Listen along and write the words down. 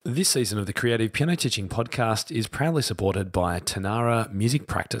This season of the Creative Piano Teaching Podcast is proudly supported by Tanara Music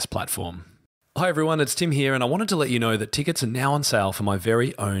Practice Platform. Hi everyone, it's Tim here, and I wanted to let you know that tickets are now on sale for my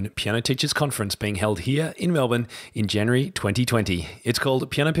very own Piano Teachers Conference being held here in Melbourne in January 2020. It's called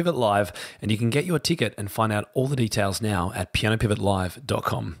Piano Pivot Live, and you can get your ticket and find out all the details now at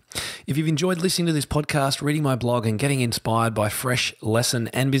pianopivotlive.com. If you've enjoyed listening to this podcast, reading my blog, and getting inspired by fresh lesson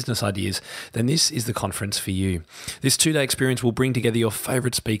and business ideas, then this is the conference for you. This two-day experience will bring together your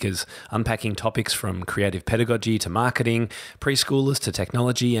favourite speakers, unpacking topics from creative pedagogy to marketing, preschoolers to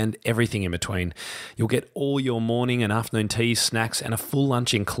technology, and everything in between. You'll get all your morning and afternoon teas, snacks, and a full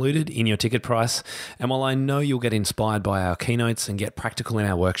lunch included in your ticket price. And while I know you'll get inspired by our keynotes and get practical in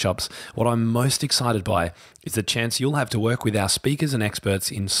our workshops, what I'm most excited by is the chance you'll have to work with our speakers and experts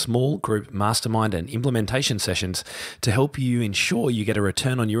in small group mastermind and implementation sessions to help you ensure you get a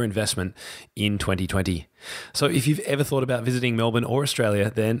return on your investment in 2020. So if you've ever thought about visiting Melbourne or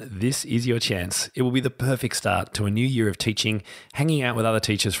Australia, then this is your chance. It will be the perfect start to a new year of teaching, hanging out with other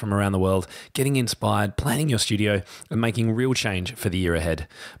teachers from around the world, getting inspired, planning your studio, and making real change for the year ahead.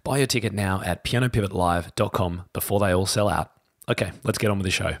 Buy your ticket now at pianopivotlive.com before they all sell out. Okay, let's get on with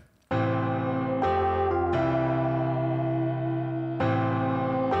the show.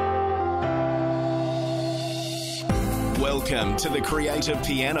 Welcome to the Creative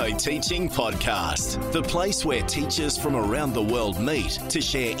Piano Teaching Podcast, the place where teachers from around the world meet to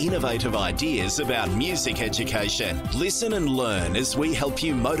share innovative ideas about music education. Listen and learn as we help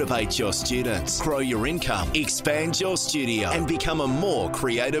you motivate your students, grow your income, expand your studio, and become a more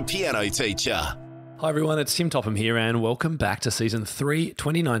creative piano teacher. Hi everyone, it's Tim Topham here and welcome back to Season 3,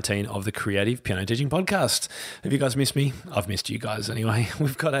 2019 of the Creative Piano Teaching Podcast. Have you guys missed me? I've missed you guys anyway.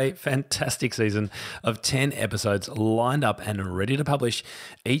 We've got a fantastic season of 10 episodes lined up and ready to publish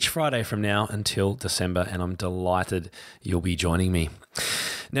each Friday from now until December, and I'm delighted you'll be joining me.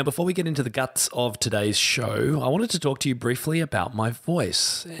 Now, before we get into the guts of today's show, I wanted to talk to you briefly about my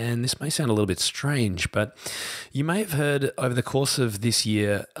voice. And this may sound a little bit strange, but you may have heard over the course of this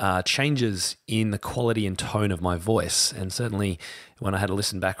year changes in the quality and tone of my voice. And certainly when I had a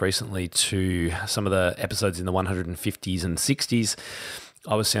listen back recently to some of the episodes in the 150s and 60s,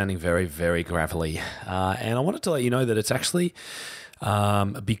 I was sounding very, very gravelly. And I wanted to let you know that it's actually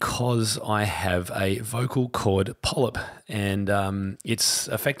because I have a vocal cord polyp, and it's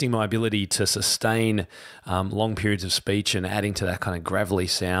affecting my ability to sustain long periods of speech and adding to that kind of gravelly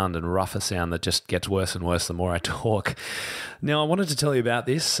sound and rougher sound that just gets worse and worse the more I talk. Now, I wanted to tell you about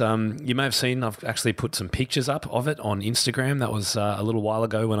this. You may have seen I've actually put some pictures up of it on Instagram. That was a little while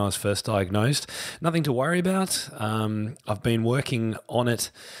ago when I was first diagnosed. Nothing to worry about. I've been working on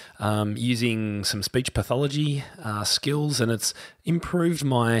it using some speech pathology skills, and it's improved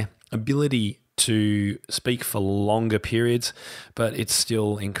my ability to speak for longer periods, but it's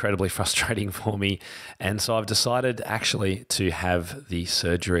still incredibly frustrating for me. And so I've decided actually to have the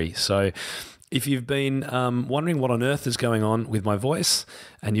surgery. So if you've been wondering what on earth is going on with my voice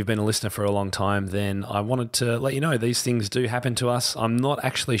and you've been a listener for a long time, then I wanted to let you know these things do happen to us. I'm not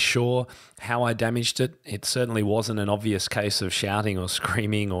actually sure how I damaged it. It certainly wasn't an obvious case of shouting or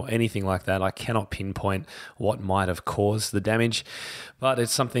screaming or anything like that. I cannot pinpoint what might have caused the damage, but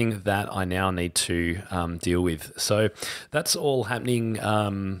it's something that I now need to deal with. So that's all happening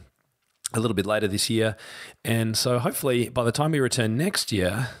a little bit later this year. And so hopefully by the time we return next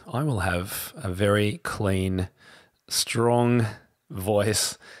year, I will have a very clean, strong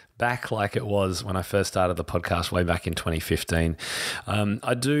voice back like it was when I first started the podcast way back in 2015.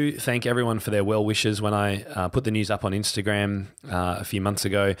 I do thank everyone for their well wishes. When I put the news up on Instagram a few months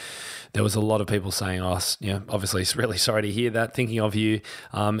ago, there was a lot of people saying, obviously really sorry to hear that, thinking of you.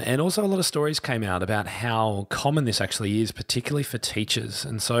 And also a lot of stories came out about how common this actually is, particularly for teachers.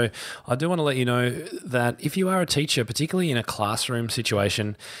 And so I do want to let you know that if you are a teacher, particularly in a classroom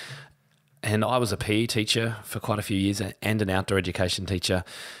situation, and I was a PE teacher for quite a few years and an outdoor education teacher,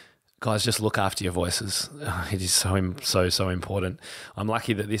 guys, just look after your voices. It is so important. I'm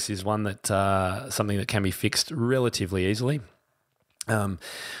lucky that this is one that something that can be fixed relatively easily.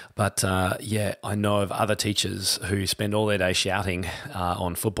 But I know of other teachers who spend all their day shouting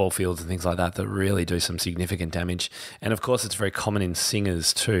on football fields and things like that really do some significant damage. And of course, it's very common in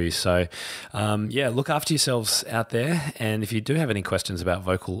singers too. So look after yourselves out there. And if you do have any questions about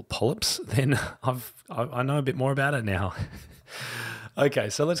vocal polyps, then I know a bit more about it now. Okay,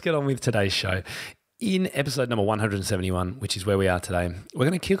 so let's get on with today's show. In episode number 171, which is where we are today, we're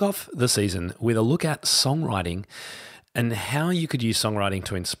going to kick off the season with a look at songwriting and how you could use songwriting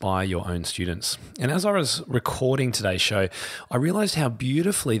to inspire your own students. And as I was recording today's show, I realized how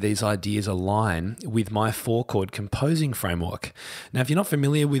beautifully these ideas align with my 4-chord composing framework. Now, if you're not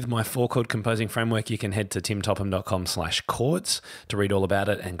familiar with my 4-chord composing framework, you can head to timtopham.com/chords to read all about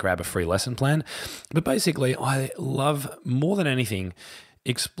it and grab a free lesson plan. But basically, I love more than anything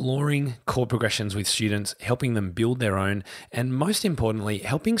exploring chord progressions with students, helping them build their own, and most importantly,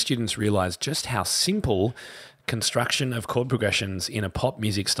 helping students realize just how simple construction of chord progressions in a pop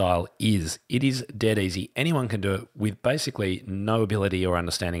music style is. It is dead easy. Anyone can do it with basically no ability or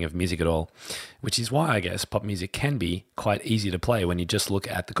understanding of music at all, which is why I guess pop music can be quite easy to play when you just look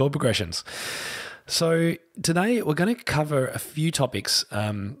at the chord progressions. So today we're going to cover a few topics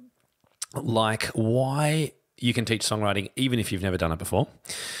like why you can teach songwriting even if you've never done it before.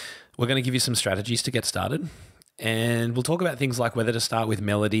 We're going to give you some strategies to get started. And we'll talk about things like whether to start with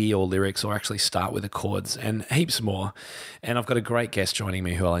melody or lyrics or actually start with the chords and heaps more. And I've got a great guest joining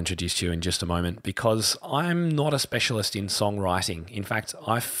me who I'll introduce to you in just a moment because I'm not a specialist in songwriting. In fact,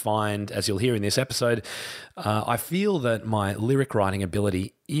 I find, as you'll hear in this episode, I feel that my lyric writing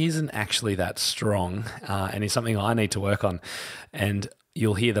ability isn't actually that strong and is something I need to work on. And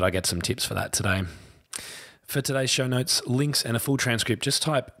you'll hear that I get some tips for that today. For today's show notes, links, and a full transcript, just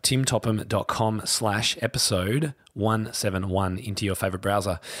type timtopham.com/episode 171 into your favorite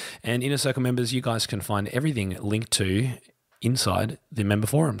browser. And Inner Circle members, you guys can find everything linked to inside the member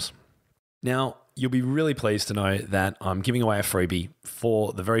forums. Now, you'll be really pleased to know that I'm giving away a freebie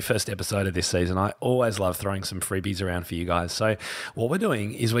for the very first episode of this season. I always love throwing some freebies around for you guys. So what we're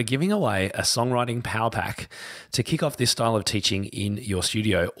doing is we're giving away a songwriting power pack to kick off this style of teaching in your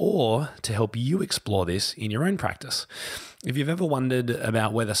studio or to help you explore this in your own practice. If you've ever wondered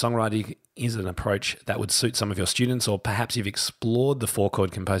about whether songwriting is an approach that would suit some of your students, or perhaps you've explored the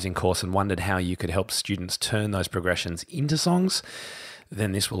 4-chord composing course and wondered how you could help students turn those progressions into songs,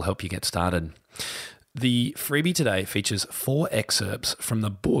 then this will help you get started. The freebie today features 4 excerpts from the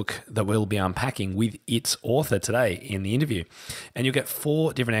book that we'll be unpacking with its author today in the interview. And you'll get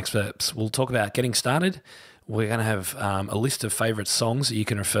 4 different excerpts. We'll talk about getting started. We're going to have a list of favorite songs that you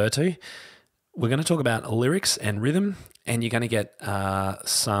can refer to. We're going to talk about lyrics and rhythm, and you're going to get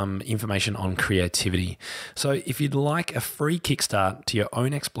some information on creativity. So if you'd like a free kickstart to your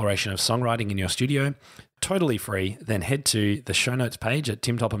own exploration of songwriting in your studio, totally free, then head to the show notes page at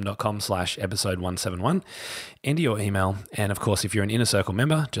timtopham.com/episode 171, enter your email, and of course, if you're an Inner Circle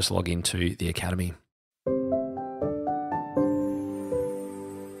member, just log into the Academy.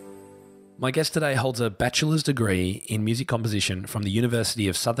 My guest today holds a bachelor's degree in music composition from the University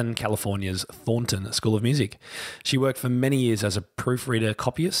of Southern California's Thornton School of Music. She worked for many years as a proofreader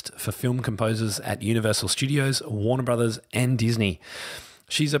copyist for film composers at Universal Studios, Warner Brothers, and Disney.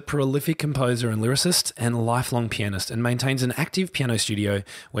 She's a prolific composer and lyricist and lifelong pianist and maintains an active piano studio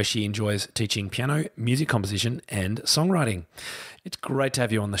where she enjoys teaching piano, music composition, and songwriting. It's great to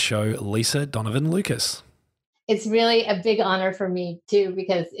have you on the show, Lisa Donovan Lukas. It's really a big honor for me too,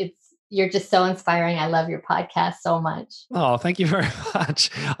 because you're just so inspiring. I love your podcast so much. Oh, thank you very much.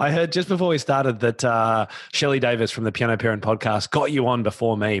 I heard just before we started that Shelley Davis from the Piano Parent podcast got you on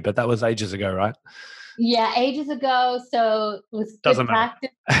before me, but that was ages ago, right? Yeah, ages ago. So it was good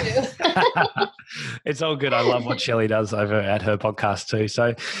practice too. It's all good. I love what Shelley does over at her podcast too.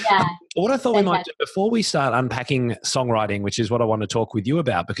 So yeah, what I thought we might do before we start unpacking songwriting, which is what I want to talk with you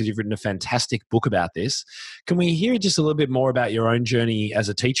about because you've written a fantastic book about this, can we hear just a little bit more about your own journey as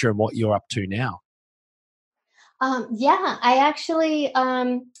a teacher and what you're up to now? Yeah, I actually,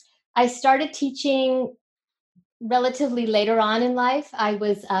 I started teaching relatively later on in life. I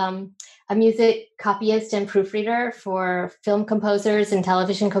was a music copyist and proofreader for film composers and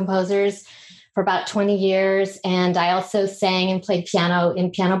television composers for about 20 years. And I also sang and played piano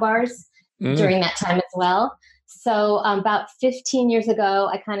in piano bars during that time as well. So about 15 years ago,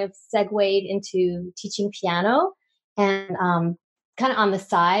 I kind of segued into teaching piano and kind of on the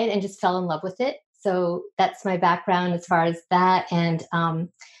side and just fell in love with it. So that's my background as far as that. And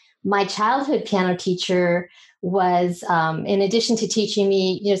my childhood piano teacher was, in addition to teaching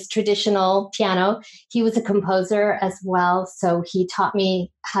me just traditional piano, he was a composer as well. So he taught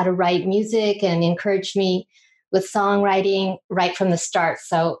me how to write music and encouraged me with songwriting right from the start.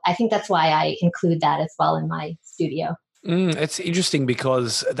 So I think that's why I include that as well in my studio. It's interesting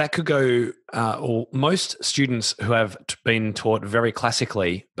because that could go, or most students who have been taught very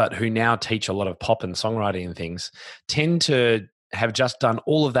classically, but who now teach a lot of pop and songwriting and things, tend to have just done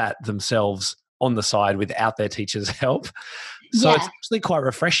all of that themselves on the side without their teacher's help. So It's actually quite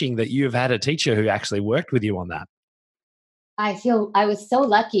refreshing that you've had a teacher who actually worked with you on that. I feel I was so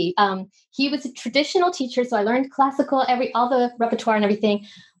lucky. He was a traditional teacher, so I learned classical, all the repertoire and everything.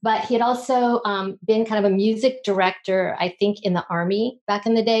 But he had also been kind of a music director, I think, in the Army back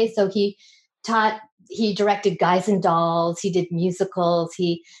in the day. So he directed Guys and Dolls. He did musicals.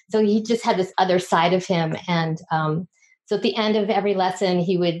 So he just had this other side of him. And so at the end of every lesson,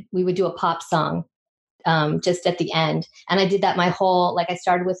 we would do a pop song just at the end. And I did that I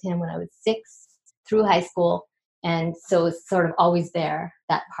started with him when I was 6 through high school. And so it's sort of always there,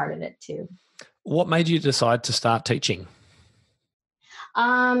 that part of it too. What made you decide to start teaching?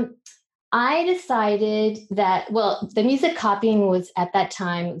 I decided that, the music copying was at that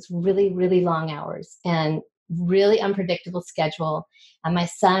time, it was really, really long hours and really unpredictable schedule. And my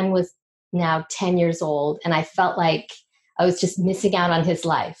son was now 10 years old, and I felt like I was just missing out on his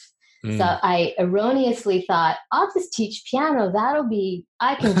life. So I erroneously thought, I'll just teach piano. I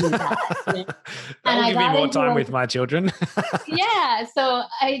can do that. That'll give me more time with my children. Yeah. So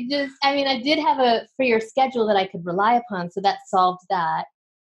I did have a freer schedule that I could rely upon. So that solved that.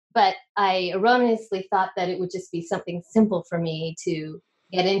 But I erroneously thought that it would just be something simple for me to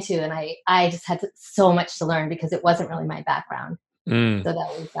get into. And I just had so much to learn because it wasn't really my background. So that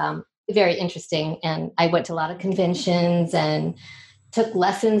was very interesting. And I went to a lot of conventions and took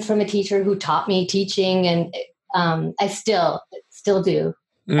lessons from a teacher who taught me teaching. And I still do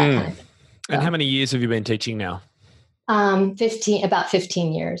that kind of thing. So, and how many years have you been teaching now? About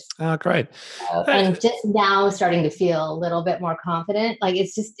 15 years. Oh, great. And just now starting to feel a little bit more confident. Like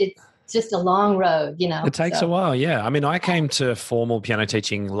it's just a long road, It takes a while, yeah. I mean, I came to formal piano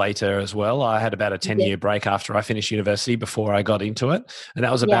teaching later as well. I had about a 10-year break after I finished university before I got into it. And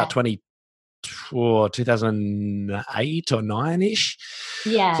that was about 2008 or 9-ish.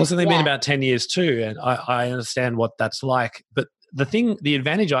 Yeah. So it's only been about 10 years too. And I understand what that's like. But the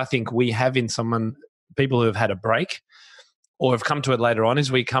advantage I think we have in people who have had a break or have come to it later on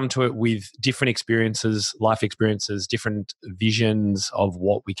is we come to it with different experiences, life experiences, different visions of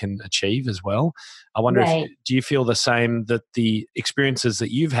what we can achieve as well. I wonder do you feel the same, that the experiences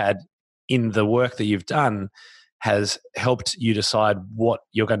that you've had in the work that you've done has helped you decide what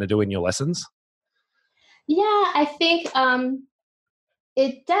you're going to do in your lessons? Yeah, I think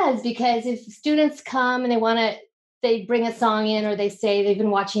it does, because if students come and they bring a song in, or they say they've been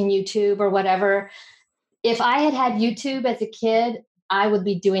watching YouTube or whatever, if I had YouTube as a kid, I would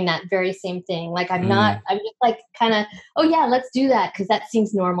be doing that very same thing. Like I'm just like kind of, oh yeah, let's do that because that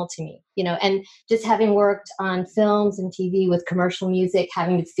seems normal to me, and just having worked on films and TV with commercial music,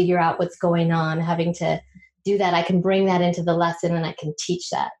 having to figure out what's going on, having to do that, I can bring that into the lesson and I can teach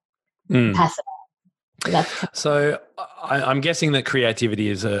that, pass it on. So I'm guessing that creativity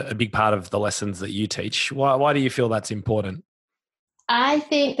is a big part of the lessons that you teach. Why do you feel that's important? I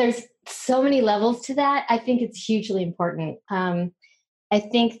think there's so many levels to that. I think it's hugely important. I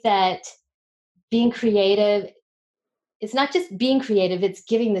think that being creative, it's not just being creative, it's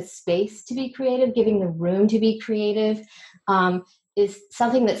giving the space to be creative, giving the room to be creative, is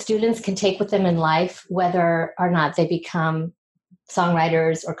something that students can take with them in life, whether or not they become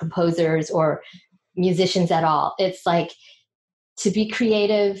songwriters or composers or musicians at all. It's like, to be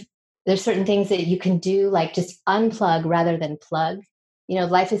creative, there's certain things that you can do, like just unplug rather than plug.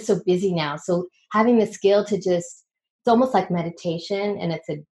 Life is so busy now. So having the skill to it's almost like meditation, and it's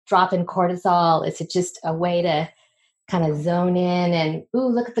a drop in cortisol. It's just a way to kind of zone in and,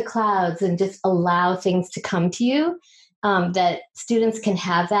 look at the clouds and just allow things to come to you, that students can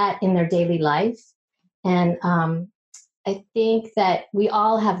have that in their daily life. And I think that we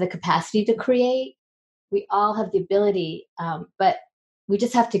all have the capacity to create. We all have the ability, but we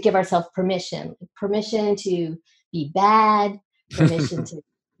just have to give ourselves permission to be bad, permission to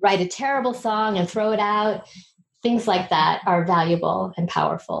write a terrible song and throw it out. Things like that are valuable and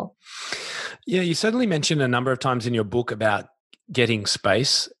powerful. Yeah, you certainly mentioned a number of times in your book about getting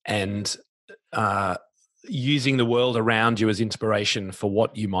space and using the world around you as inspiration for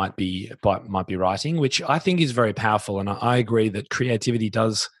what you might be writing, which I think is very powerful. And I agree that creativity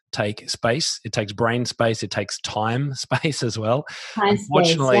does take space. It takes brain space. It takes time space as well.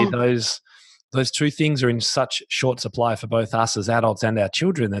 Unfortunately, those two things are in such short supply for both us as adults and our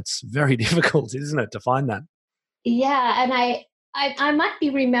children. That's very difficult, isn't it, to find that? Yeah, and I might be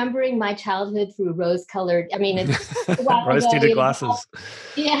remembering my childhood through rose-colored. It's rose-tinted glasses.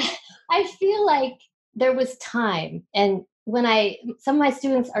 Yeah, I feel like there was time, and some of my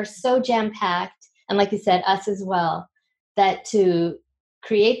students are so jam-packed, and like you said, us as well, that to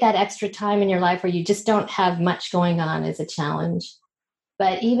create that extra time in your life where you just don't have much going on is a challenge.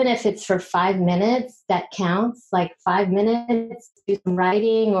 But even if it's for 5 minutes, that counts. Like 5 minutes, do some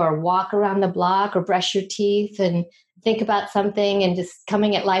writing or walk around the block or brush your teeth and think about something and just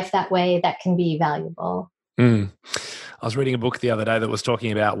coming at life that way, that can be valuable. I was reading a book the other day that was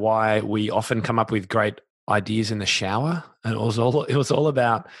talking about why we often come up with great ideas in the shower, and it was all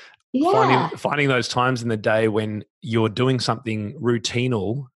about finding those times in the day when you're doing something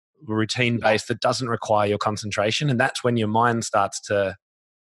routine based that doesn't require your concentration, and that's when your mind starts to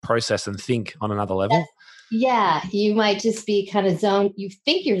process and think on another level. You might just be kind of zoned. You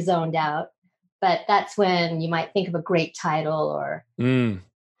think you're zoned out, but that's when you might think of a great title or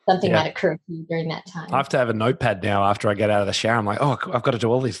something might occur to you during that time. I have to have a notepad now after I get out of the shower. I'm like, oh, I've got to do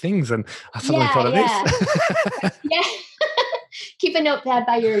all these things, and I suddenly thought of this. Keep a notepad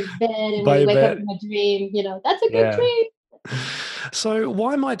by your bed, and when you wake up from a dream, that's a good dream. So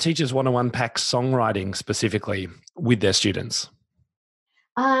why might teachers want to unpack songwriting specifically with their students?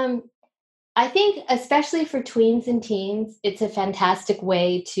 I think especially for tweens and teens, it's a fantastic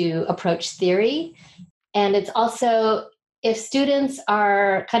way to approach theory. And it's also, if students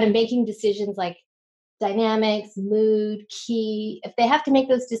are kind of making decisions like dynamics, mood, key, if they have to make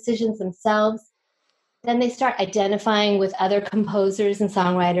those decisions themselves, then they start identifying with other composers and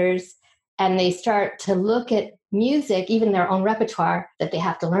songwriters, and they start to look at music, even their own repertoire that they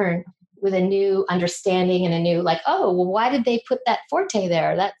have to learn, with a new understanding and a new oh, well, why did they put that forte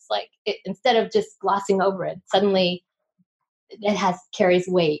there? That's instead of just glossing over it, suddenly it carries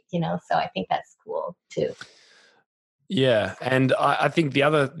weight, so I think that's cool too. Yeah, and I think the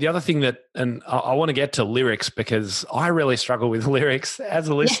other thing that, and I want to get to lyrics because I really struggle with lyrics. As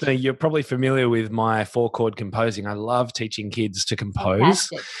a listener, you're probably familiar with my 4-chord composing. I love teaching kids to compose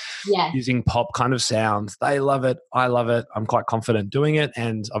using pop kind of sounds. They love it. I love it. I'm quite confident doing it,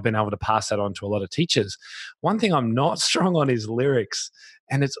 and I've been able to pass that on to a lot of teachers. One thing I'm not strong on is lyrics,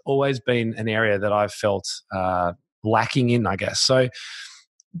 and it's always been an area that I've felt lacking in, I guess. So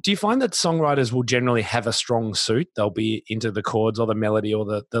do you find that songwriters will generally have a strong suit? They'll be into the chords or the melody or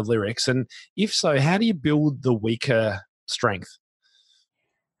the lyrics. And if so, how do you build the weaker strength?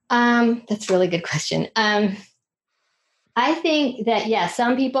 That's a really good question. I think that,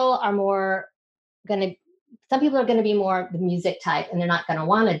 some people are going to be more the music type, and they're not going to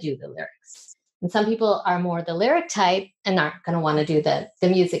want to do the lyrics. And some people are more the lyric type and aren't going to want to do the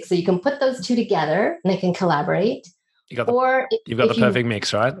music. So you can put those two together and they can collaborate. You've got the perfect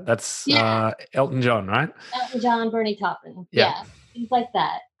mix, right? That's Elton John, right? Elton John, Bernie Taupin. Yeah, things like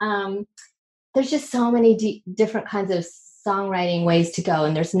that. There's just so many different kinds of songwriting ways to go,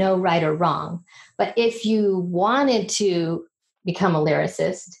 and there's no right or wrong. But if you wanted to become a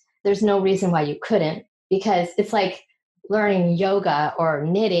lyricist, there's no reason why you couldn't, because it's like learning yoga or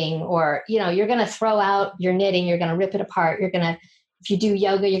knitting, or, you're going to throw out your knitting, you're going to rip it apart. If you do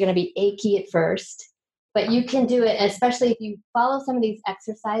yoga, you're going to be achy at first. But you can do it, especially if you follow some of these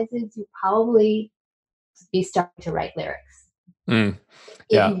exercises, you probably be starting to write lyrics. If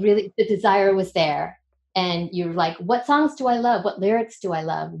you really, the desire was there, and you're like, what songs do I love? What lyrics do I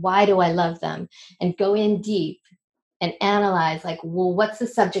love? Why do I love them? And go in deep and analyze, what's the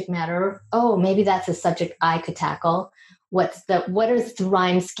subject matter? Oh, maybe that's a subject I could tackle. What is the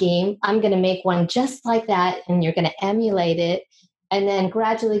rhyme scheme? I'm going to make one just like that, and you're going to emulate it. And then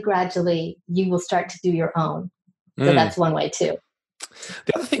gradually, you will start to do your own. So that's one way too.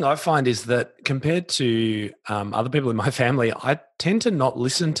 The other thing I find is that compared to other people in my family, I tend to not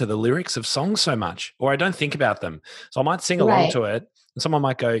listen to the lyrics of songs so much, or I don't think about them. So I might sing along to it, and someone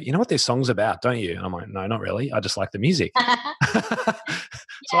might go, you know what this song's about, don't you? And I'm like, no, not really. I just like the music.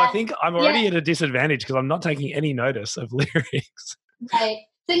 So I think I'm already at a disadvantage because I'm not taking any notice of lyrics. Right.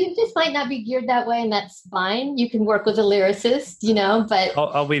 So you just might not be geared that way, and that's fine. You can work with a lyricist, but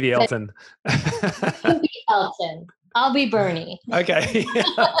I'll be the Elton. You can be Elton. I'll be Bernie. Okay,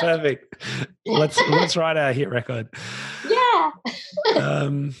 perfect. Let's write our hit record. Yeah.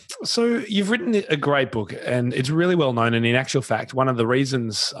 So you've written a great book, and it's really well known. And in actual fact, one of the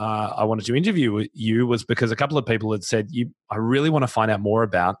reasons I wanted to interview you was because a couple of people had said, I really want to find out more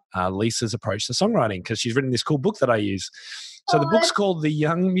about Lisa's approach to songwriting, because she's written this cool book that I use. So the book's called The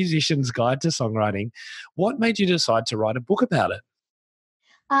Young Musician's Guide to Songwriting. What made you decide to write a book about it?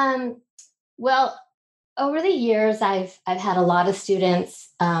 Well, over the years, I've had a lot of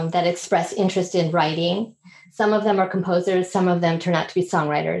students that express interest in writing. Some of them are composers. Some of them turn out to be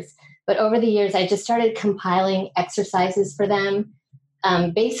songwriters. But over the years, I just started compiling exercises for them.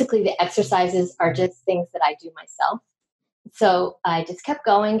 Basically, the exercises are just things that I do myself. So I just kept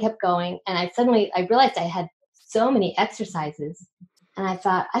going. And I realized I had so many exercises. And I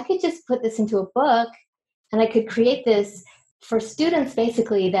thought I could just put this into a book, and I could create this for students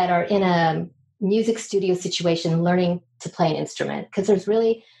basically that are in a music studio situation learning to play an instrument, because there's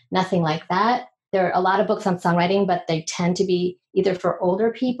really nothing like that. there are a lot of books on songwriting, but they tend to be either for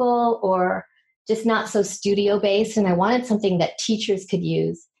older people or just not so studio based. And I wanted something that teachers could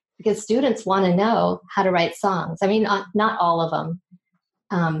use because students want to know how to write songs. I mean, not all of them,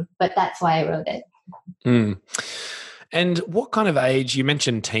 but that's why I wrote it. Mm. And what kind of age, you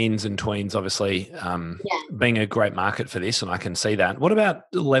mentioned teens and tweens, obviously, being a great market for this, and I can see that. What about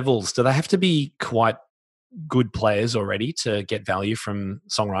levels? Do they have to be quite good players already to get value from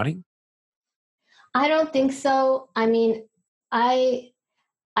songwriting? I don't think so. I mean, I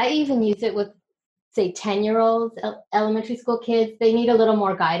even use it with, say, 10-year-olds, elementary school kids. They need a little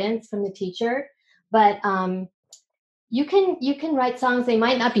more guidance from the teacher, but you can write songs. They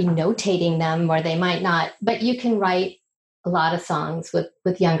might not be notating them, or they might not, but you can write a lot of songs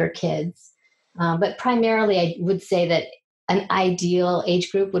with younger kids. But primarily, I would say that an ideal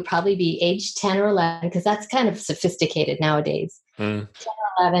age group would probably be age 10 or 11, because that's kind of sophisticated nowadays. 10 or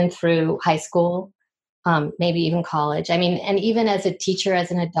 11 through high school, maybe even college. I mean, and even as a teacher,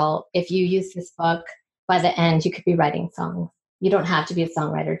 as an adult, if you use this book, by the end, you could be writing songs. You don't have to be a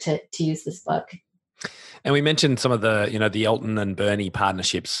songwriter to use this book. And we mentioned some of the, the Elton and Bernie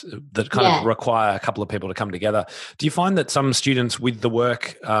partnerships that kind of require a couple of people to come together. Do you find that some students with the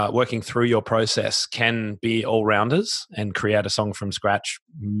work, working through your process, can be all-rounders and create a song from scratch,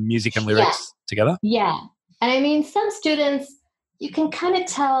 music and lyrics together? Yeah. And I mean, some students, you can kind of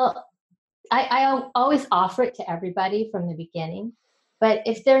tell, I always offer it to everybody from the beginning. But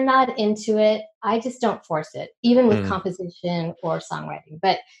if they're not into it, I just don't force it, even with composition or songwriting.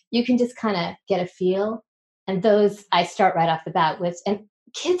 But you can just kind of get a feel. And those I start right off the bat with. And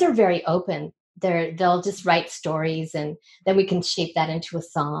kids are very open. They'll just write stories, and then we can shape that into a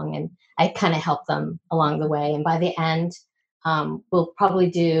song. And I kind of help them along the way. And by the end, we'll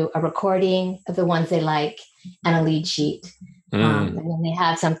probably do a recording of the ones they like and a lead sheet. And then they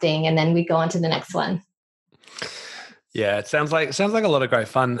have something, and then we go on to the next one. Yeah, it sounds like a lot of great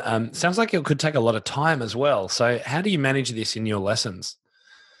fun. Sounds like it could take a lot of time as well. So how do you manage this in your lessons?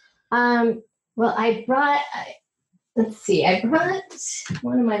 Well, I brought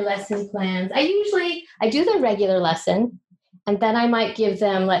one of my lesson plans. I do the regular lesson, and then I might give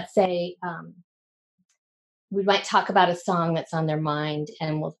them, let's say, we might talk about a song that's on their mind,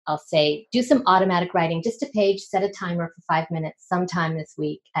 and I'll say, do some automatic writing, just a page, set a timer for 5 minutes sometime this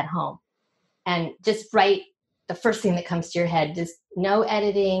week at home, and just write the first thing that comes to your head. Just no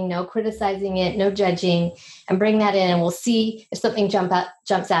editing, no criticizing it, no judging, and bring that in, and we'll see if something jumps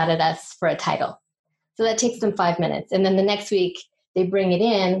out at us for a title. So that takes them 5 minutes. And then the next week they bring it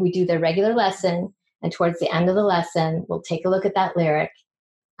in, we do their regular lesson, and towards the end of the lesson, we'll take a look at that lyric,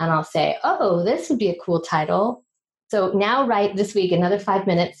 and I'll say, oh, this would be a cool title. So now write this week another 5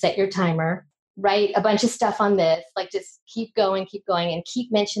 minutes, set your timer, write a bunch of stuff on this, like just keep going, and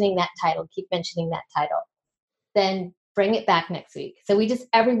keep mentioning that title. Then bring it back next week. So we just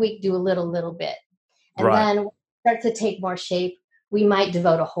every week do a little bit. And then when it starts to take more shape, we might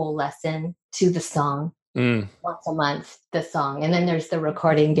devote a whole lesson to the song. Once a month, the song. And then there's the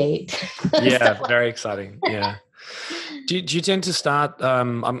recording date. Yeah, very exciting. Yeah. Do you tend to start,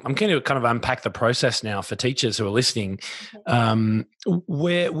 I'm going to kind of unpack the process now for teachers who are listening.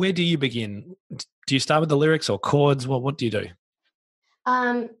 Where do you begin? Do you start with the lyrics or chords? What do you do?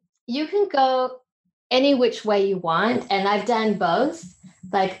 You can go any which way you want. And I've done both.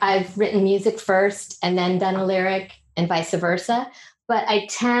 Like I've written music first and then done a lyric, and vice versa. But I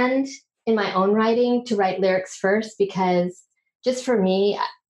tend in my own writing to write lyrics first, because just for me,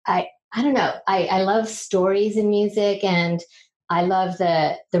 I don't know. I love stories in music, and I love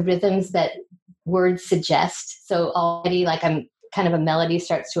the rhythms that words suggest. So already like I'm kind of a melody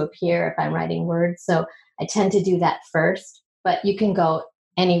starts to appear if I'm writing words. So I tend to do that first, but you can go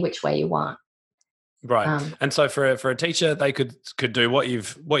any which way you want. Right. And so for a teacher, they could do what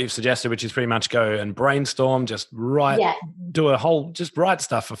you've suggested, which is pretty much go and brainstorm, just write, just write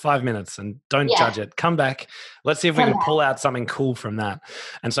stuff for 5 minutes and don't judge it. Come back. Let's see if we can pull out something cool from that.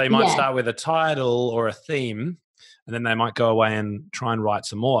 And so you might start with a title or a theme, and then they might go away and try and write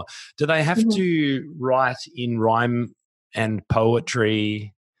some more. Do they have to write in rhyme and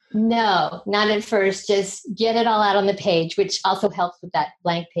poetry? No, not at first. Just get it all out on the page, which also helps with that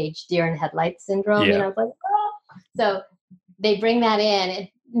blank page, deer in headlights syndrome. Yeah. Like, oh. So they bring that in.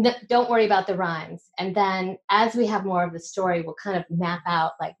 And don't worry about the rhymes. And then as we have more of the story, we'll kind of map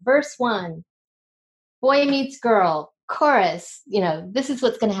out like verse 1, boy meets girl, chorus, this is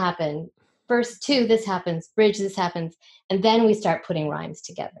what's going to happen. Verse 2, this happens, bridge, this happens. And then we start putting rhymes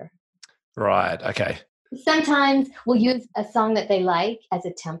together. Right. Okay. Sometimes we'll use a song that they like as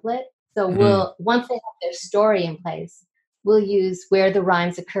a template. So once they have their story in place, we'll use where the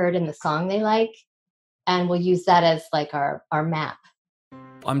rhymes occurred in the song they like, and we'll use that as like our map.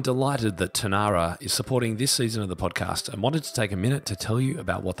 I'm delighted that Tonara is supporting this season of the podcast and wanted to take a minute to tell you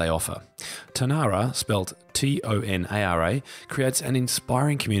about what they offer. Tonara, spelled Tonara, creates an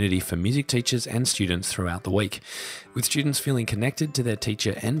inspiring community for music teachers and students throughout the week, with students feeling connected to their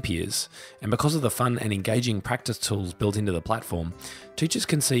teacher and peers. And because of the fun and engaging practice tools built into the platform, teachers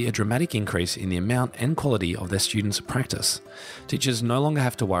can see a dramatic increase in the amount and quality of their students' practice. Teachers no longer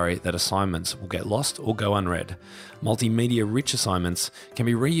have to worry that assignments will get lost or go unread. Multimedia-rich assignments can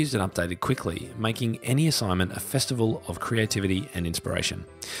be reused and updated quickly, making any assignment a festival of creativity and inspiration.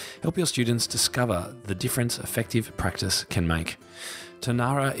 Help your students discover the difference effective practice can make.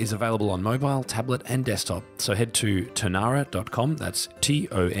 Tonara is available on mobile, tablet and desktop, so head to tonara.com, that's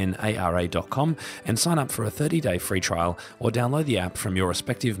Tonara.com, and sign up for a 30-day free trial or download the app from your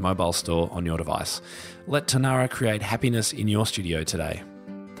respective mobile store on your device. Let Tonara create happiness in your studio today.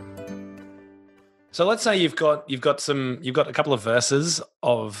 So let's say you've got a couple of verses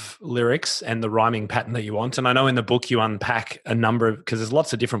of lyrics and the rhyming pattern that you want. And I know in the book you unpack a number of, because there's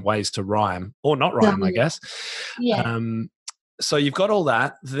lots of different ways to rhyme or not rhyme, I guess. Yeah. So you've got all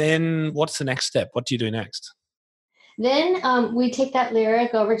that. Then what's the next step? What do you do next? Then we take that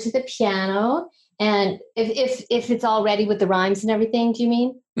lyric over to the piano, and if it's all ready with the rhymes and everything, do you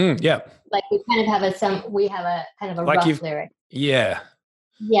mean? Yeah. Like we kind of have a kind of a like rough lyric. Yeah.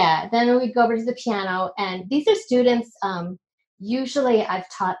 Yeah. Then we go over to the piano, and these are students. Usually, I've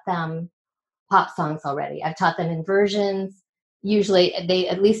taught them pop songs already. I've taught them inversions. Usually, they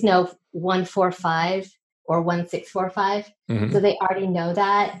at least know 1-4-5 or 1-6-4-5. Mm-hmm. So they already know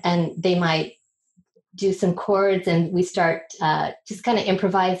that, and they might do some chords, and we start just kind of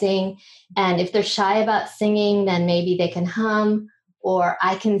improvising. And if they're shy about singing, then maybe they can hum, or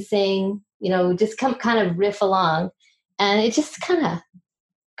I can sing, just kind of riff along. And it just kind of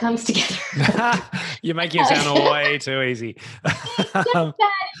comes together. You're making it sound way too easy.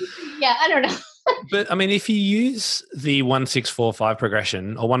 Yeah, I don't know. But I mean, if you use the 1-6-4-5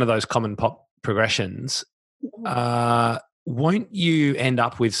 progression or one of those common pop progressions, won't you end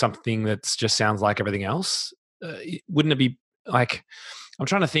up with something that just sounds like everything else? Wouldn't it be like, I'm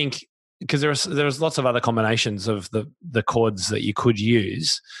trying to think, because there's lots of other combinations of the chords that you could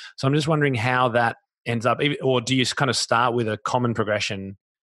use. So I'm just wondering how that ends up, or do you kind of start with a common progression,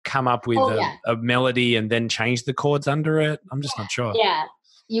 come up with a melody and then change the chords under it? I'm just not sure. Yeah,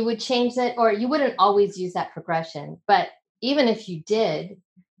 you would change it, or you wouldn't always use that progression. But even if you did,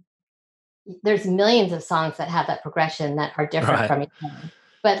 there's millions of songs that have that progression that are different from each other.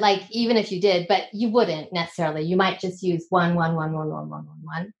 But like, even if you did, but you wouldn't necessarily. You might just use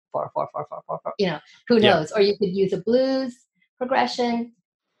 1-1-1-1-1-1-1-1, 4-4-4-4-4-4. Who knows? Or you could use a blues progression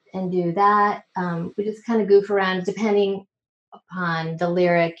and do that. We just kind of goof around depending upon the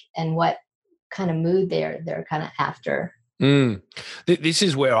lyric and what kind of mood they're kind of after. This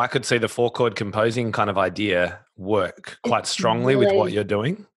is where I could see the 4-chord composing kind of idea work quite strongly with what you're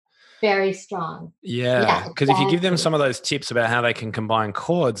doing. Very strong. Yeah, because if you give them some of those tips about how they can combine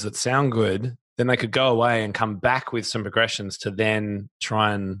chords that sound good, then they could go away and come back with some progressions to then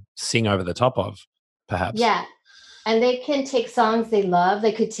try and sing over the top of, perhaps. Yeah, and they can take songs they love.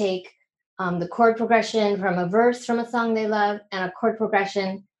 They could take the chord progression from a verse from a song they love and a chord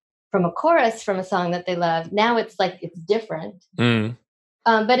progression from a chorus from a song that they love. Now it's like it's different. But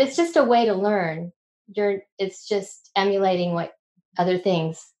it's just a way to learn. It's just emulating what other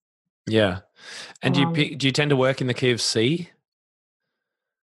things. Yeah. And do you tend to work in the key of C?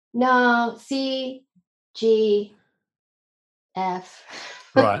 No, C, G, F.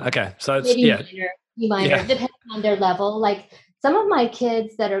 Right. Okay. So it's B minor, depending on their level. Like some of my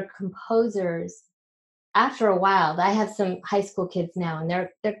kids that are composers, after a while, I have some high school kids now, and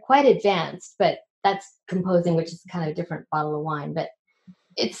they're quite advanced, but that's composing, which is kind of a different bottle of wine, but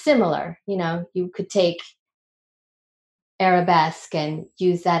it's similar. You could take arabesque and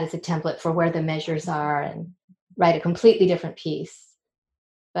use that as a template for where the measures are and write a completely different piece.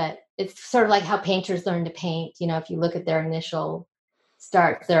 But it's sort of like how painters learn to paint. If you look at their initial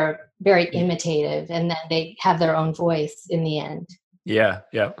starts, they're very imitative, and then they have their own voice in the end. Yeah.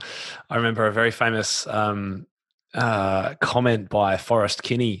 I remember a very famous comment by Forrest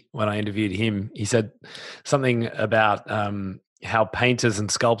Kinney when I interviewed him. He said something about how painters and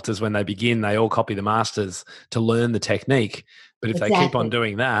sculptors, when they begin, they all copy the masters to learn the technique. But if they keep on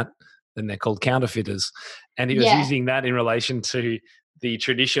doing that, then they're called counterfeiters. And he was using that in relation to the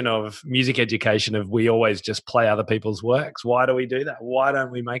tradition of music education of we always just play other people's works. Why do we do that? Why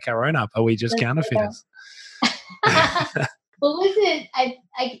don't we make our own up? Are we just counterfeiters? Well, listen,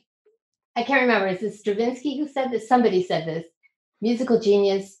 I can't remember. Is it Stravinsky who said this? Somebody said this. Musical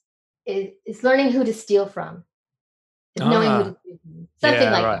genius is learning who to steal from. Is knowing who to steal from.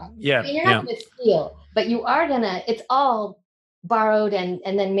 Something like right. that. Yeah, I mean, you're not going to steal, but you are going to, it's all borrowed and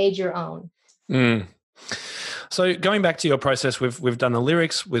then made your own. Mm. So going back to your process, we've done the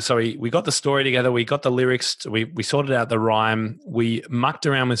lyrics. We got the story together. We got the lyrics. We sorted out the rhyme. We mucked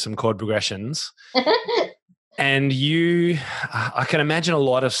around with some chord progressions. And I can imagine a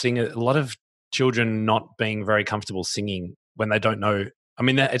lot of children not being very comfortable singing when they don't know. I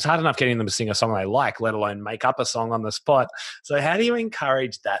mean, it's hard enough getting them to sing a song they like, let alone make up a song on the spot. So how do you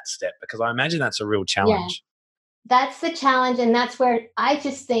encourage that step? Because I imagine that's a real challenge. Yeah, that's the challenge. And that's where I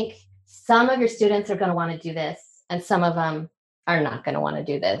just think some of your students are going to want to do this and some of them are not going to want to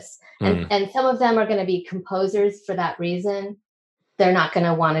do this. And some of them are going to be composers for that reason. They're not going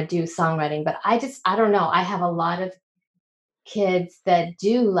to want to do songwriting. But I don't know. I have a lot of kids that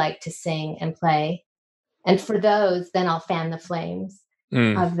do like to sing and play. And for those, then I'll fan the flames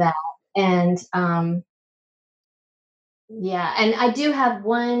of that. And and I do have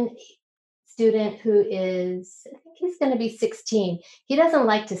one student who is, I think he's going to be 16. He doesn't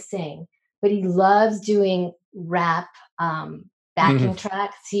like to sing, but he loves doing rap backing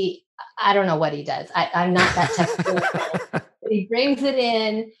tracks. I don't know what he does. I'm not that technical. He brings it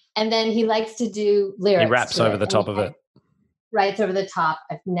in, and then he likes to do lyrics. He raps over the top of it. Writes over the top.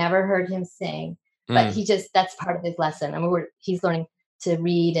 I've never heard him sing, but that's part of his lesson. I mean, he's learning to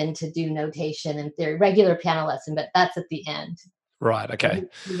read and to do notation and theory, regular piano lesson, but that's at the end. Right, okay.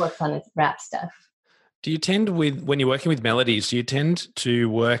 He works on his rap stuff. Do you tend when you're working with melodies, do you tend to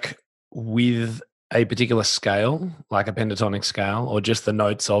work with a particular scale, like a pentatonic scale, or just the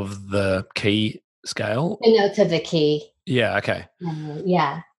notes of the key scale? The notes of the key. Yeah, okay.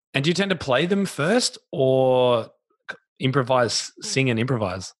 Yeah. And do you tend to play them first or sing and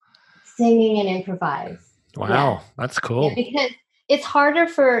improvise? Singing and improvise. Wow, that's cool. Yeah, because it's harder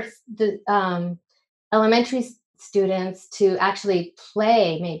for the elementary students to actually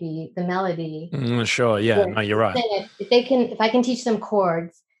play maybe the melody. Sure, yeah, no, you're right. If I can teach them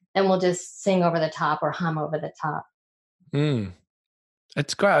chords, then we'll just sing over the top or hum over the top.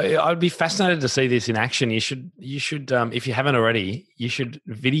 It's great. I'd be fascinated to see this in action. You should, if you haven't already, you should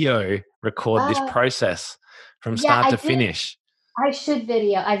video record this process from start to finish. I should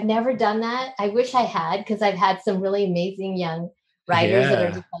video. I've never done that. I wish I had, because I've had some really amazing young writers that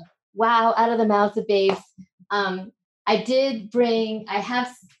are just like, wow, out of the mouths of babes. I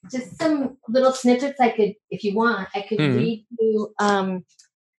have just some little snippets I could, if you want, I could read you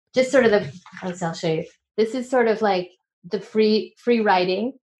just sort of I'll show you. This is sort of like the free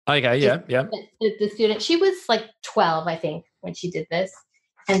writing. Okay, yeah. The student, she was like 12, I think, when she did this.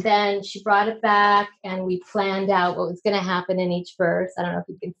 And then she brought it back and we planned out what was going to happen in each verse. I don't know if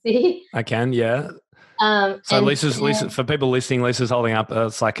you can see. I can, yeah. So Lisa's for people listening, Lisa's holding up,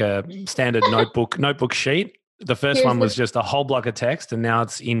 it's like a standard notebook sheet. The first one was just a whole block of text, and now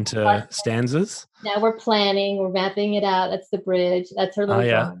it's into stanzas. Now we're planning, we're mapping it out. That's the bridge. That's her little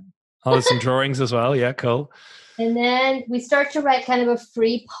drawing. Oh, there's some drawings as well. Yeah, cool. And then we start to write kind of a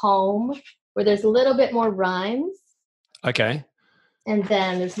free poem where there's a little bit more rhymes. Okay. And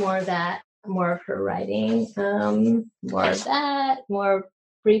then there's more of that, more of her writing, more of that, more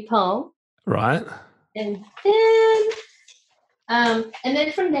free poem. Right. And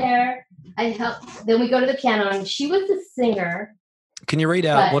then from there, then we go to the piano, and she was a singer. Can you read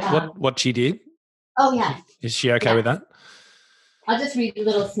out what she did? Oh, yeah. Is she okay with that? I'll just read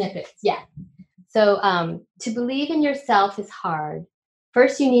little snippets. Yeah. So to believe in yourself is hard.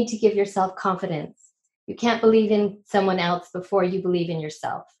 First, you need to give yourself confidence. You can't believe in someone else before you believe in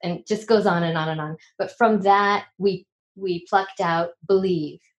yourself. And it just goes on and on and on. But from that, we plucked out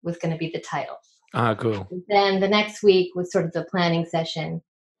Believe was going to be the title. Ah, cool. And then the next week was sort of the planning session.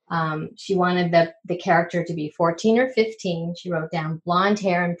 She wanted the character to be 14 or 15. She wrote down blonde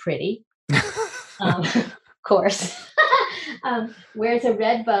hair and pretty. Of course. Wears a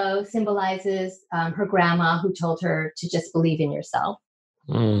red bow, symbolizes her grandma who told her to just believe in yourself.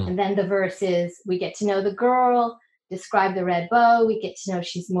 And then the verse is, we get to know the girl, describe the red bow. We get to know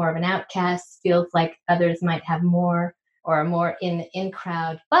she's more of an outcast, feels like others might have more or are more in the in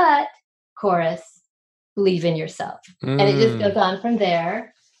crowd. But chorus, believe in yourself. And it just goes on from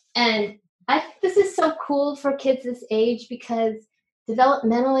there. And I think this is so cool for kids this age because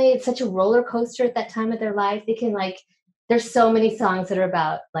developmentally, it's such a roller coaster at that time of their life. They can there's so many songs that are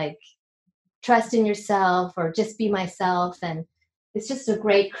about trust in yourself or just be myself. And it's just a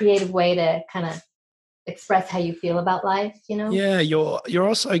great creative way to kind of express how you feel about life, you know? Yeah, you're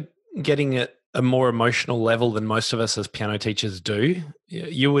also getting it a more emotional level than most of us as piano teachers do.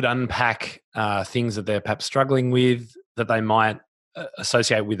 You would unpack things that they're perhaps struggling with, that they might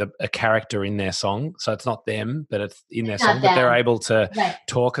associate with a character in their song. So it's not them, but it's in their song, but they're able to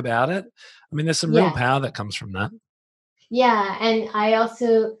talk about it. I mean, there's some real power that comes from that. Yeah. And I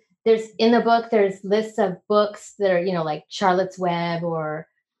also, in the book, there's lists of books that are, like Charlotte's Web or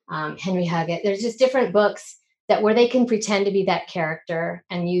Henry Huggett. There's just different books where they can pretend to be that character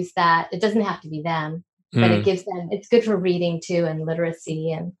and use that. It doesn't have to be them, but it gives them, it's good for reading too, and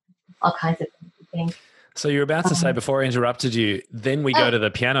literacy and all kinds of things, I think. So you're about to say, before I interrupted you, then we go to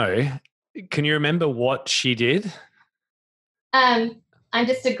the piano. Can you remember what she did? I'm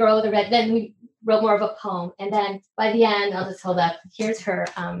just a girl with a red, then we wrote more of a poem. And then by the end, I'll just hold up. Here's her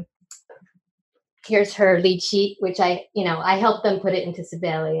lead sheet, which I helped them put it into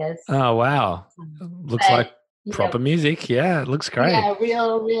Sibelius. Oh, wow. Looks like proper music. Yeah, it looks great. Yeah,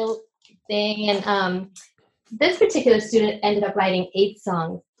 real thing. And this particular student ended up writing 8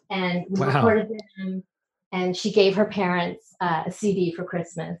 songs, and we recorded them. And she gave her parents a CD for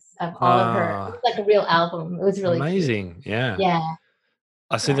Christmas of all of her. It was like a real album. It was really amazing. Cute. Yeah. Yeah.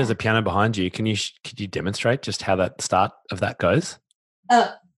 I see there's a piano behind you. Could you demonstrate just how that start of that goes?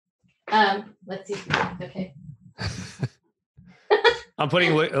 Oh, let's see. Okay. I'm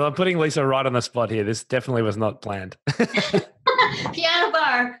putting Lisa right on the spot here. This definitely was not planned. Piano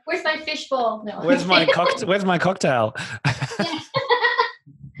bar. Where's my fishbowl? No. Where's my cocktail?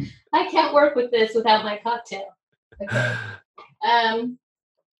 I can't work with this without my cocktail. Okay.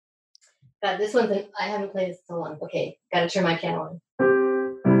 God, this one's I haven't played this so long. Okay, gotta turn my piano on.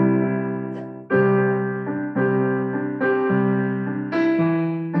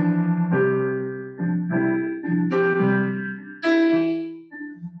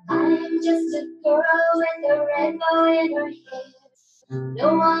 I'm just a girl with a red bow in her hair.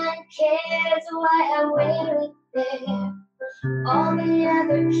 No one cares why I wear it there. All the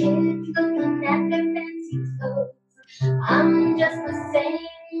other kids looking at their fancy clothes. I'm just the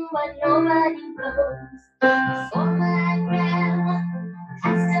same, but nobody knows. Before my grandma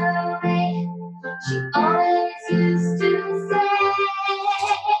passed away, she always used to say, darling, don't you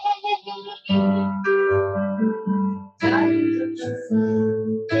say things will be.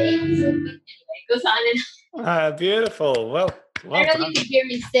 Anyway, it goes on and beautiful. Well, I don't know if you can hear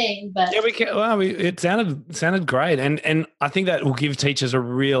me sing, but yeah, we can. Well, it sounded great, and I think that will give teachers a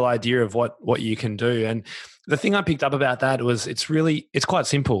real idea of what you can do. And the thing I picked up about that was it's quite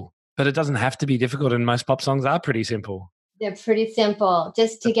simple, but it doesn't have to be difficult. And most pop songs are pretty simple. They're pretty simple,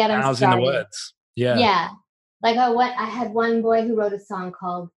 just to get them started. In the words, yeah, yeah. Like I had one boy who wrote a song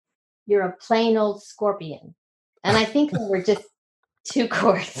called "You're a Plain Old Scorpion," and I think there were just 2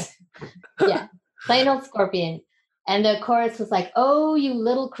 chords. Yeah, plain old scorpion. And the chorus was like, "Oh, you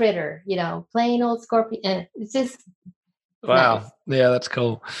little critter," plain old scorpion. And it's just wow. Nice. Yeah, that's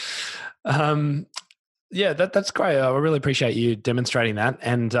cool. Yeah, that's great. I really appreciate you demonstrating that,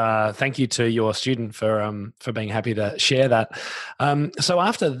 and thank you to your student for being happy to share that. So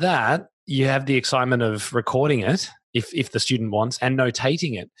after that, you have the excitement of recording it, if the student wants, and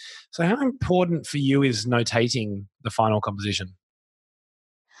notating it. So how important for you is notating the final composition?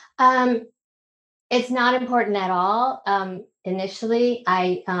 It's not important at all. Initially,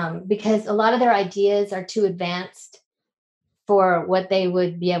 because a lot of their ideas are too advanced for what they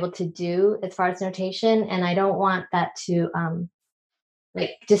would be able to do as far as notation. And I don't want that to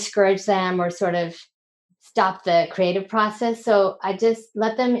discourage them or sort of stop the creative process. So I just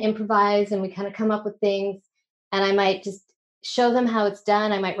let them improvise, and we kind of come up with things, and I might just show them how it's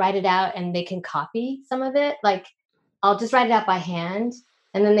done. I might write it out and they can copy some of it. Like I'll just write it out by hand,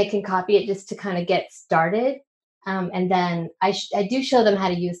 and then they can copy it just to kind of get started. And then I do show them how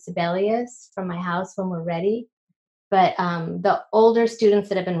to use Sibelius from my house when we're ready. But the older students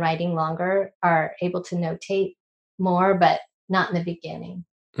that have been writing longer are able to notate more, but not in the beginning.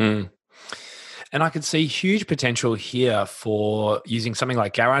 Mm. And I could see huge potential here for using something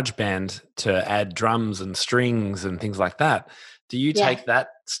like GarageBand to add drums and strings and things like that. Do you take that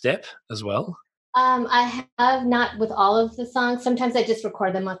step as well? I have not with all of the songs. Sometimes I just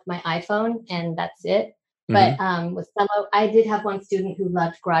record them with my iPhone and that's it. Mm-hmm. But with some, I did have one student who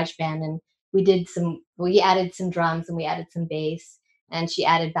loved GarageBand, and we added some drums and we added some bass, and she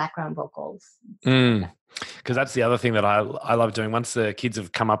added background vocals. Because that's the other thing that I love doing. Once the kids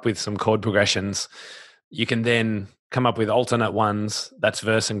have come up with some chord progressions, you can then come up with alternate ones. That's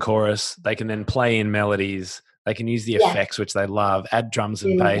verse and chorus. They can then play in melodies. They can use the effects, which they love, add drums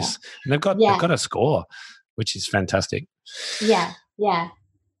and bass. And they've got a score, which is fantastic. Yeah, yeah.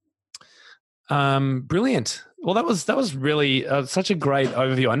 Brilliant. Well, that was really such a great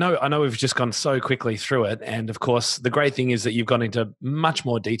overview. I know we've just gone so quickly through it, and of course, the great thing is that you've gone into much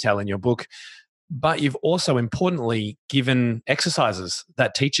more detail in your book, but you've also importantly given exercises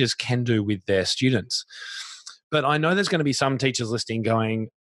that teachers can do with their students. But I know there's going to be some teachers listening going,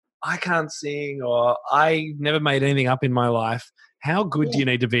 I can't sing, or I never made anything up in my life. How good do Yeah. you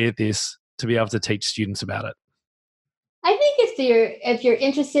need to be at this to be able to teach students about it? I think if you're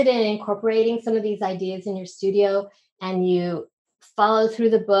interested in incorporating some of these ideas in your studio and you follow through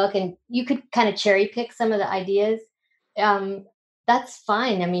the book and you could kind of cherry pick some of the ideas, um, that's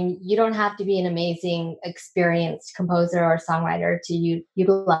fine. I mean, you don't have to be an amazing, experienced composer or songwriter to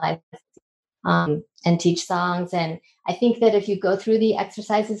utilize and teach songs. And I think that if you go through the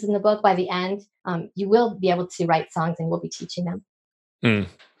exercises in the book, by the end, you will be able to write songs and we'll be teaching them. Mm.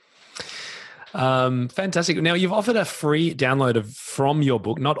 Fantastic. Now you've offered a free download from your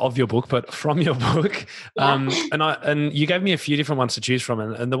book, not of your book, but from your book. Yeah. And you gave me a few different ones to choose from,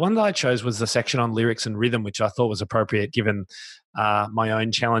 and the one that I chose was the section on lyrics and rhythm, which I thought was appropriate given my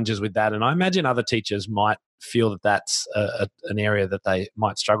own challenges with that. And I imagine other teachers might feel that that's an area that they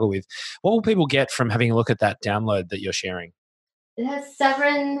might struggle with. What will people get from having a look at that download that you're sharing? It has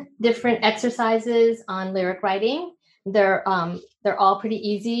 7 different exercises on lyric writing. They're all pretty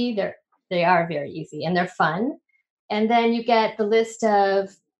easy. They are very easy and they're fun. And then you get the list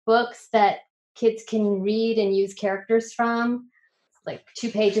of books that kids can read and use characters from, like 2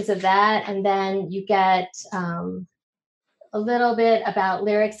 pages of that. And then you get a little bit about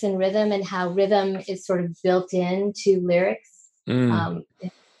lyrics and rhythm and how rhythm is sort of built into lyrics. Mm.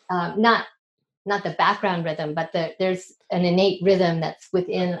 Um, not the background rhythm, but there's an innate rhythm that's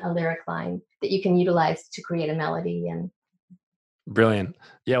within a lyric line that you can utilize to create a melody. And Brilliant.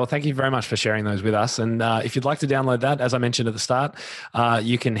 Yeah, well, thank you very much for sharing those with us. And if you'd like to download that, as I mentioned at the start,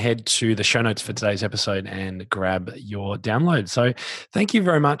 you can head to the show notes for today's episode and grab your download. So thank you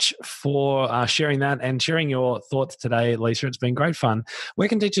very much for sharing that and sharing your thoughts today, Lisa. It's been great fun. Where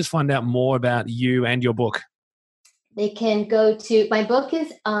can teachers find out more about you and your book? they can go to my book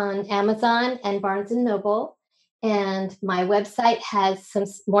is on Amazon and Barnes and Noble, and my website has some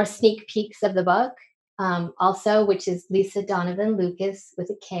more sneak peeks of the book, also, which is Lisa Donovan Lukas with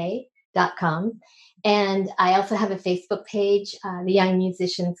a K.com. And I also have a Facebook page, The Young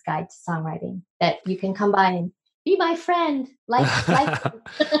Musician's Guide to Songwriting, that you can come by and be my friend. Like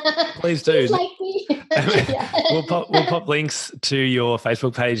Please do. Please like me. Yeah. We'll pop links to your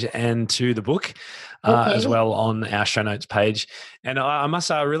Facebook page and to the book as well on our show notes page. And I must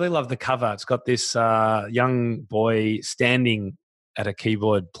say, I really love the cover. It's got this young boy standing at a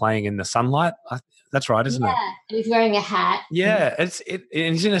keyboard playing in the sunlight. That's right, isn't it? Yeah, and he's wearing a hat. Yeah, and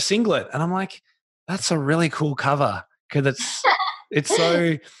he's in a singlet, and I'm like, that's a really cool cover because it's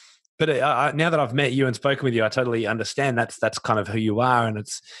so. But now that I've met you and spoken with you, I totally understand that's kind of who you are, and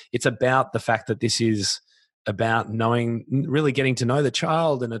it's about the fact that this is about knowing, really getting to know the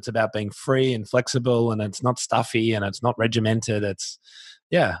child, and it's about being free and flexible, and it's not stuffy and it's not regimented.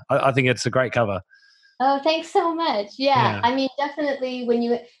 I think it's a great cover. Oh, thanks so much. Yeah. I mean, definitely when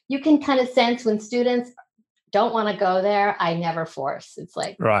you can kind of sense when students don't want to go there, I never force. It's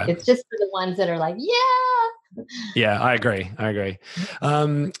like, right. It's just for the ones that are like, yeah. Yeah, I agree.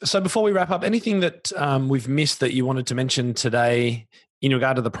 So before we wrap up, anything that we've missed that you wanted to mention today in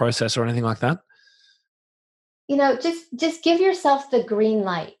regard to the process or anything like that? Just give yourself the green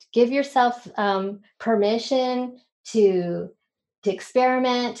light. Give yourself permission to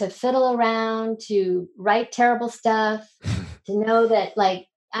experiment, to fiddle around, to write terrible stuff, to know that, like,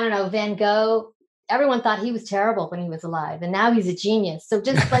 I don't know, Van Gogh, everyone thought he was terrible when he was alive, and now he's a genius. So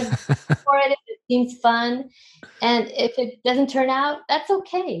just like for it, if it seems fun, and if it doesn't turn out, that's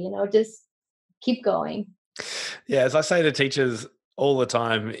okay. Just keep going. Yeah, as I say to teachers all the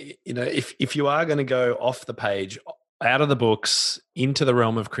time, if you are going to go off the page, out of the books, into the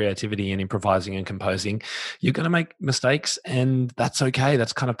realm of creativity and improvising and composing, you're going to make mistakes, and that's okay.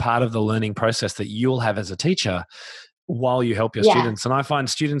 That's kind of part of the learning process that you'll have as a teacher while you help your students. And I find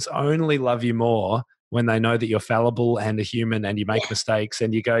students only love you more when they know that you're fallible and a human and you make mistakes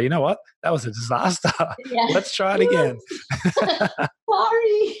and you go, you know what? That was a disaster. Yeah. Let's try it again.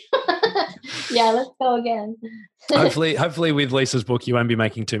 Sorry. Yeah, let's go again. Hopefully with Lisa's book, you won't be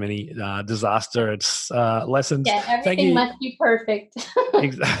making too many disaster lessons. Yeah, everything must be perfect.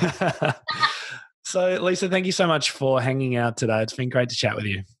 So, Lisa, thank you so much for hanging out today. It's been great to chat with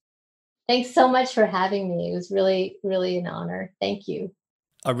you. Thanks so much for having me. It was really, really an honor. Thank you.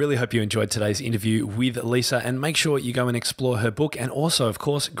 I really hope you enjoyed today's interview with Lisa, and make sure you go and explore her book, and also, of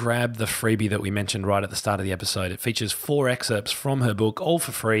course, grab the freebie that we mentioned right at the start of the episode. It features 4 excerpts from her book, all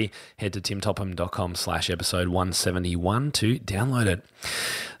for free. Head to timtopham.com/episode 171 to download it.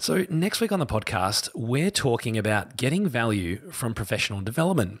 So next week on the podcast, we're talking about getting value from professional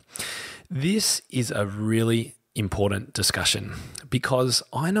development. This is a really important discussion because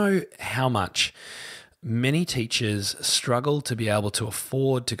I know how much many teachers struggle to be able to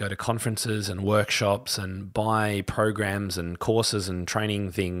afford to go to conferences and workshops and buy programs and courses and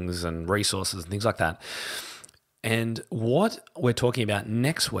training things and resources and things like that. And what we're talking about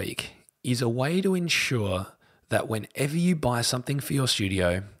next week is a way to ensure that whenever you buy something for your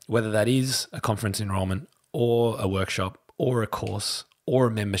studio, whether that is a conference enrollment or a workshop or a course or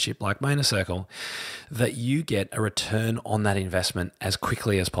a membership like my Inner Circle, that you get a return on that investment as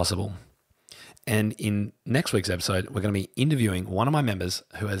quickly as possible. And in next week's episode, we're going to be interviewing one of my members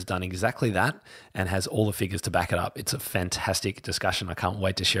who has done exactly that and has all the figures to back it up. It's a fantastic discussion. I can't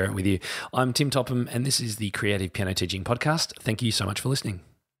wait to share it with you. I'm Tim Topham, and this is the Creative Piano Teaching Podcast. Thank you so much for listening.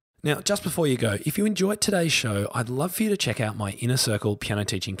 Now, just before you go, if you enjoyed today's show, I'd love for you to check out my Inner Circle piano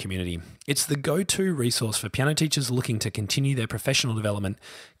teaching community. It's the go-to resource for piano teachers looking to continue their professional development,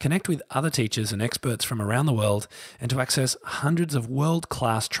 connect with other teachers and experts from around the world, and to access hundreds of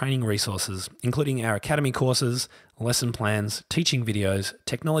world-class training resources, including our academy courses, lesson plans, teaching videos,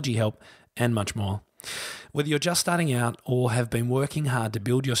 technology help, and much more. Whether you're just starting out or have been working hard to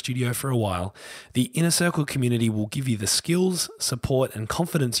build your studio for a while, the Inner Circle community will give you the skills, support, and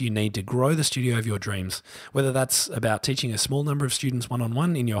confidence you need to grow the studio of your dreams, whether that's about teaching a small number of students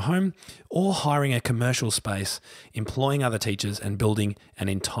one-on-one in your home or hiring a commercial space, employing other teachers, and building an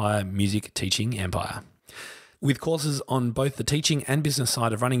entire music teaching empire. With courses on both the teaching and business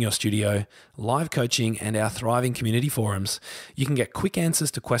side of running your studio, live coaching, and our thriving community forums, you can get quick answers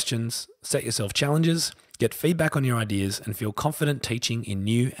to questions, set yourself challenges, get feedback on your ideas, and feel confident teaching in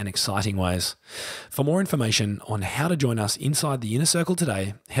new and exciting ways. For more information on how to join us inside the Inner Circle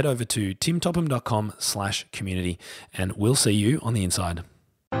today, head over to timtopham.com/community, and we'll see you on the inside.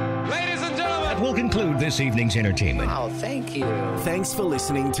 Will conclude this evening's entertainment. Oh, thank you. Thanks for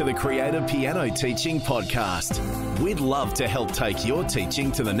listening to the Creative Piano Teaching Podcast. We'd love to help take your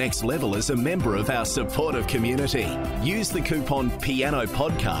teaching to the next level as a member of our supportive community. Use the coupon Piano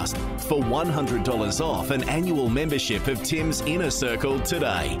Podcast for $100 off an annual membership of Tim's Inner Circle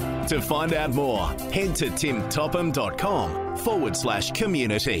today. To find out more, head to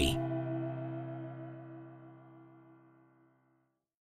timtopham.com/community.